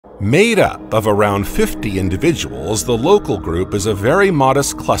Made up of around 50 individuals, the local group is a very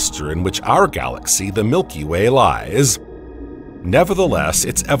modest cluster in which our galaxy, the Milky Way, lies. Nevertheless,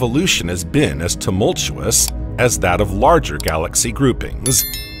 its evolution has been as tumultuous as that of larger galaxy groupings.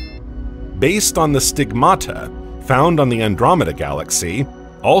 Based on the stigmata found on the Andromeda galaxy,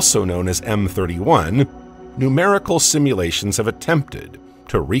 also known as M31, numerical simulations have attempted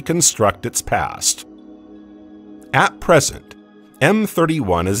to reconstruct its past. At present,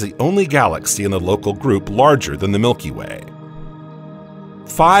 M31 is the only galaxy in the local group larger than the Milky Way.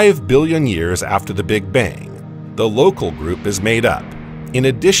 5 billion years after the Big Bang, the local group is made up, in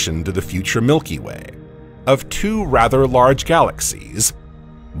addition to the future Milky Way, of two rather large galaxies,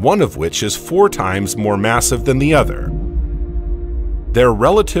 one of which is 4 times more massive than the other. Their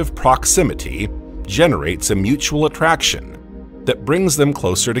relative proximity generates a mutual attraction that brings them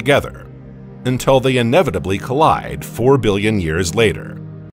closer together, until they inevitably collide 4 billion years later.